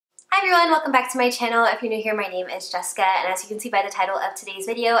everyone, welcome back to my channel. If you're new here, my name is Jessica, and as you can see by the title of today's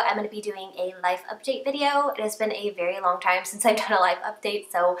video, I'm going to be doing a life update video. It has been a very long time since I've done a life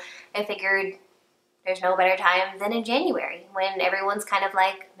update, so I figured there's no better time than in January when everyone's kind of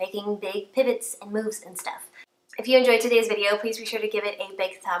like making big pivots and moves and stuff. If you enjoyed today's video, please be sure to give it a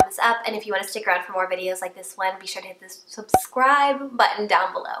big thumbs up, and if you want to stick around for more videos like this one, be sure to hit the subscribe button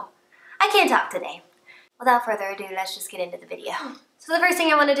down below. I can't talk today. Without further ado, let's just get into the video. So the first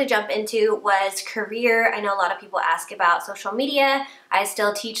thing I wanted to jump into was career. I know a lot of people ask about social media. I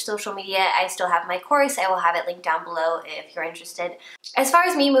still teach social media. I still have my course. I will have it linked down below if you're interested. As far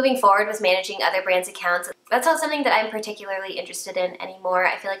as me moving forward with managing other brands' accounts, that's not something that I'm particularly interested in anymore.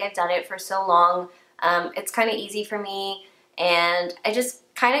 I feel like I've done it for so long. It's kind of easy for me, and I just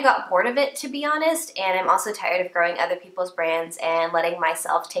kind of got bored of it, to be honest, and I'm also tired of growing other people's brands and letting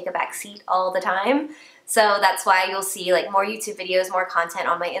myself take a back seat all the time. So that's why you'll see like more YouTube videos, more content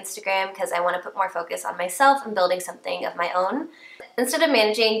on my Instagram, because I want to put more focus on myself and building something of my own. Instead of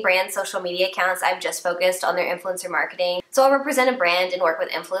managing brand social media accounts, I've just focused on their influencer marketing. So I'll represent a brand and work with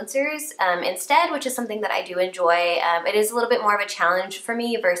influencers instead, which is something that I do enjoy. It is a little bit more of a challenge for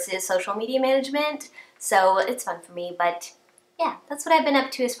me versus social media management, so it's fun for me. But yeah, that's what I've been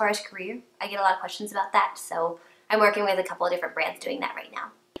up to as far as career. I get a lot of questions about that, so I'm working with a couple of different brands doing that right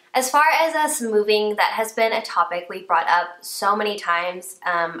now. As far as us moving, that has been a topic we brought up so many times.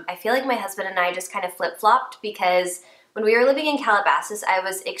 I feel like my husband and I just kind of flip-flopped because when we were living in Calabasas, I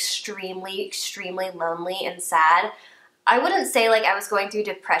was extremely lonely and sad. I wouldn't say like I was going through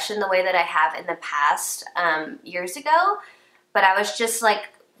depression the way that I have in the past years ago, but I was just like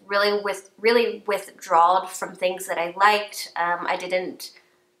really withdrawed from things that I liked. I didn't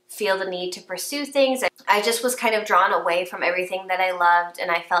feel the need to pursue things. I just was kind of drawn away from everything that I loved, and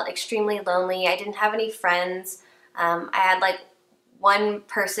I felt extremely lonely. I didn't have any friends. I had like one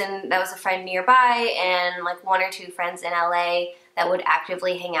person that was a friend nearby and like one or two friends in LA that would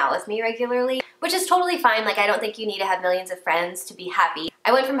actively hang out with me regularly, which is totally fine. Like, I don't think you need to have millions of friends to be happy.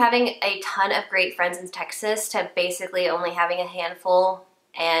 I went from having a ton of great friends in Texas to basically only having a handful,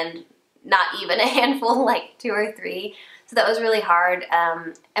 and not even a handful, like 2 or 3. So that was really hard.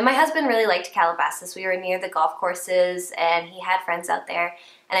 And my husband really liked Calabasas. We were near the golf courses and he had friends out there.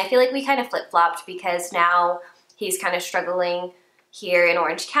 And I feel like we kind of flip-flopped because now he's kind of struggling here in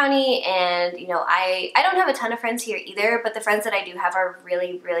Orange County. And, you know, I don't have a ton of friends here either, but the friends that I do have are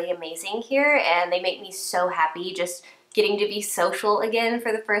really amazing here. And they make me so happy just getting to be social again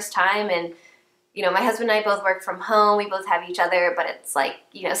for the first time. And, you know, my husband and I both work from home. We both have each other, but it's like,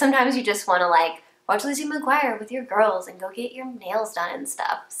 you know, sometimes you just want to like watch Lizzie McGuire with your girls and go get your nails done and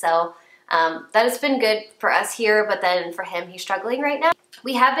stuff. So that has been good for us here, but then for him, he's struggling right now.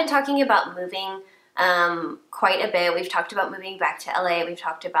 We have been talking about moving quite a bit. We've talked about moving back to LA. We've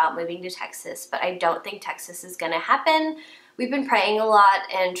talked about moving to Texas, but I don't think Texas is going to happen. We've been praying a lot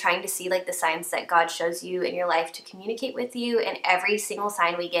and trying to see like the signs that God shows you in your life to communicate with you, and every single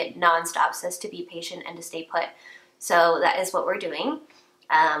sign we get nonstop says to be patient and to stay put. So that is what we're doing.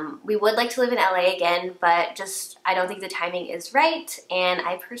 We would like to live in LA again, but just I don't think the timing is right, and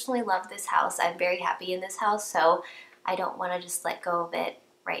I personally love this house. I'm very happy in this house, so I don't want to just let go of it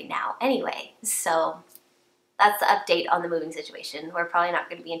right now anyway. So that's the update on the moving situation. We're probably not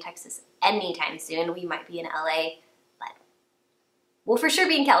going to be in Texas anytime soon. We might be in LA, but we'll for sure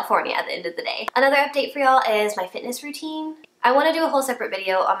be in California at the end of the day. Another update for y'all is my fitness routine. I want to do a whole separate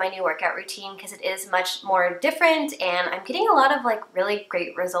video on my new workout routine because it is much more different, and I'm getting a lot of like really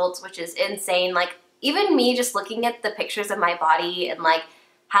great results, which is insane. Like, even me just looking at the pictures of my body and like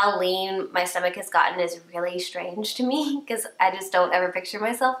how lean my stomach has gotten is really strange to me because I just don't ever picture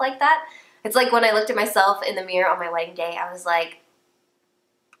myself like that. It's like when I looked at myself in the mirror on my wedding day, I was like,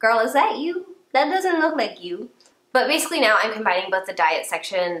 girl, is that you? That doesn't look like you. But basically now I'm combining both the diet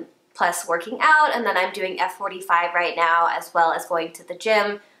section plus working out, and then I'm doing F45 right now as well as going to the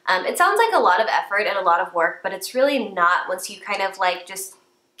gym. It sounds like a lot of effort and a lot of work, but it's really not once you kind of like just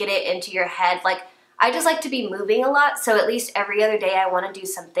get it into your head. Like, I just like to be moving a lot, so at least every other day I want to do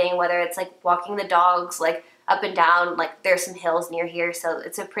something, whether it's like walking the dogs like up and down, like there's some hills near here, so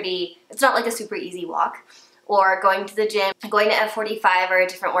it's not like a super easy walk, or going to the gym, going to F45 or a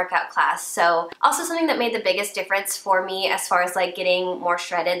different workout class. So also something that made the biggest difference for me as far as like getting more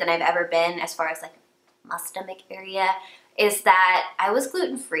shredded than I've ever been as far as like my stomach area is that I was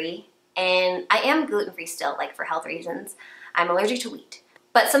gluten-free, and I am gluten-free still, like for health reasons. I'm allergic to wheat.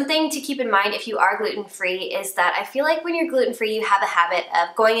 But something to keep in mind if you are gluten-free is that I feel like when you're gluten-free, you have a habit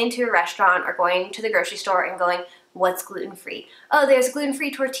of going into a restaurant or going to the grocery store and going, what's gluten-free? Oh, there's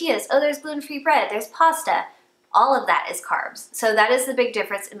gluten-free tortillas. Oh, there's gluten-free bread. There's pasta. all of that is carbs. So that is the big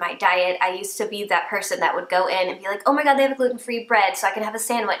difference in my diet. I used to be that person that would go in and be like, oh my god, they have a gluten-free bread, so I can have a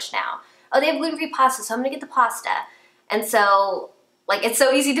sandwich now. Oh, they have gluten-free pasta, so I'm gonna get the pasta. And so, like, it's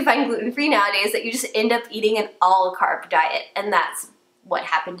so easy to find gluten-free nowadays that you just end up eating an all-carb diet, and that's what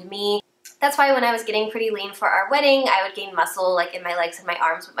happened to me. That's why when I was getting pretty lean for our wedding, I would gain muscle like in my legs and my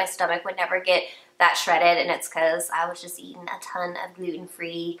arms, but my stomach would never get that shredded, and it's because I was just eating a ton of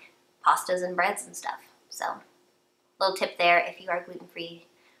gluten-free pastas and breads and stuff. So, little tip there, if you are gluten-free,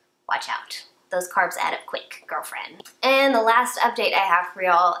 watch out. Those carbs add up quick, girlfriend. And the last update I have for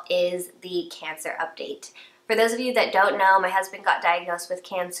y'all is the cancer update. For those of you that don't know, my husband got diagnosed with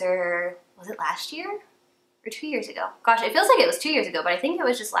cancer, was it last year? Or 2 years ago? Gosh, it feels like it was 2 years ago, but I think it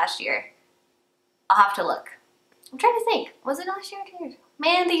was just last year. I'll have to look. I'm trying to think. Was it last year or 2 years ago?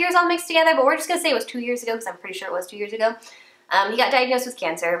 Man, the years all mixed together, but we're just gonna say it was 2 years ago because I'm pretty sure it was 2 years ago. He got diagnosed with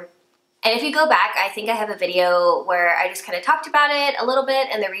cancer. And if you go back, I think I have a video where I just kind of talked about it a little bit,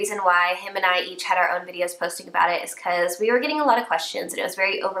 and the reason why him and I each had our own videos posting about it is because we were getting a lot of questions, and it was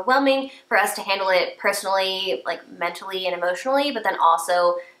very overwhelming for us to handle it personally, like mentally and emotionally, but then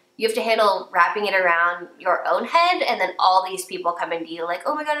also you have to handle wrapping it around your own head, and then all these people coming to you like,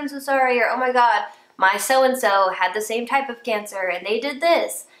 oh my god, I'm so sorry, or oh my god, my so-and-so had the same type of cancer and they did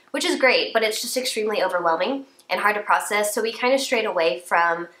this, which is great, but it's just extremely overwhelming and hard to process, so we kind of strayed away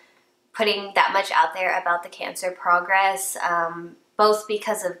from putting that much out there about the cancer progress, both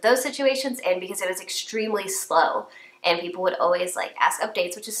because of those situations and because it was extremely slow, and people would always like ask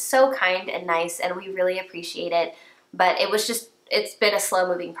updates, which is so kind and nice, and we really appreciate it, but it was just, it's been a slow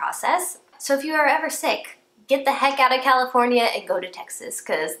moving process. So if you are ever sick, get the heck out of California and go to Texas,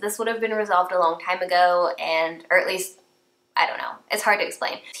 because this would have been resolved a long time ago, and, or at least, I don't know, it's hard to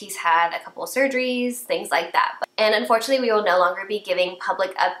explain. He's had a couple of surgeries, things like that. And unfortunately, we will no longer be giving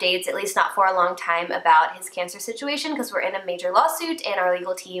public updates, at least not for a long time, about his cancer situation, because we're in a major lawsuit and our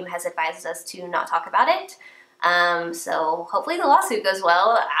legal team has advised us to not talk about it. So hopefully the lawsuit goes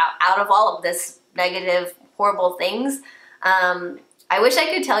well out of all of this negative, horrible things. I wish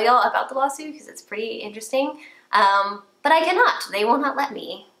I could tell y'all about the lawsuit because it's pretty interesting, but I cannot. They will not let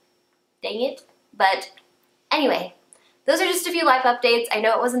me. Dang it. But anyway, those are just a few life updates. I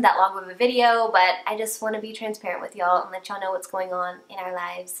know it wasn't that long of a video, but I just want to be transparent with y'all and let y'all know what's going on in our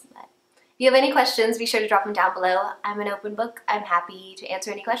lives. But if you have any questions, be sure to drop them down below. I'm an open book. I'm happy to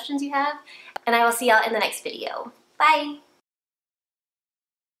answer any questions you have, and I will see y'all in the next video. Bye!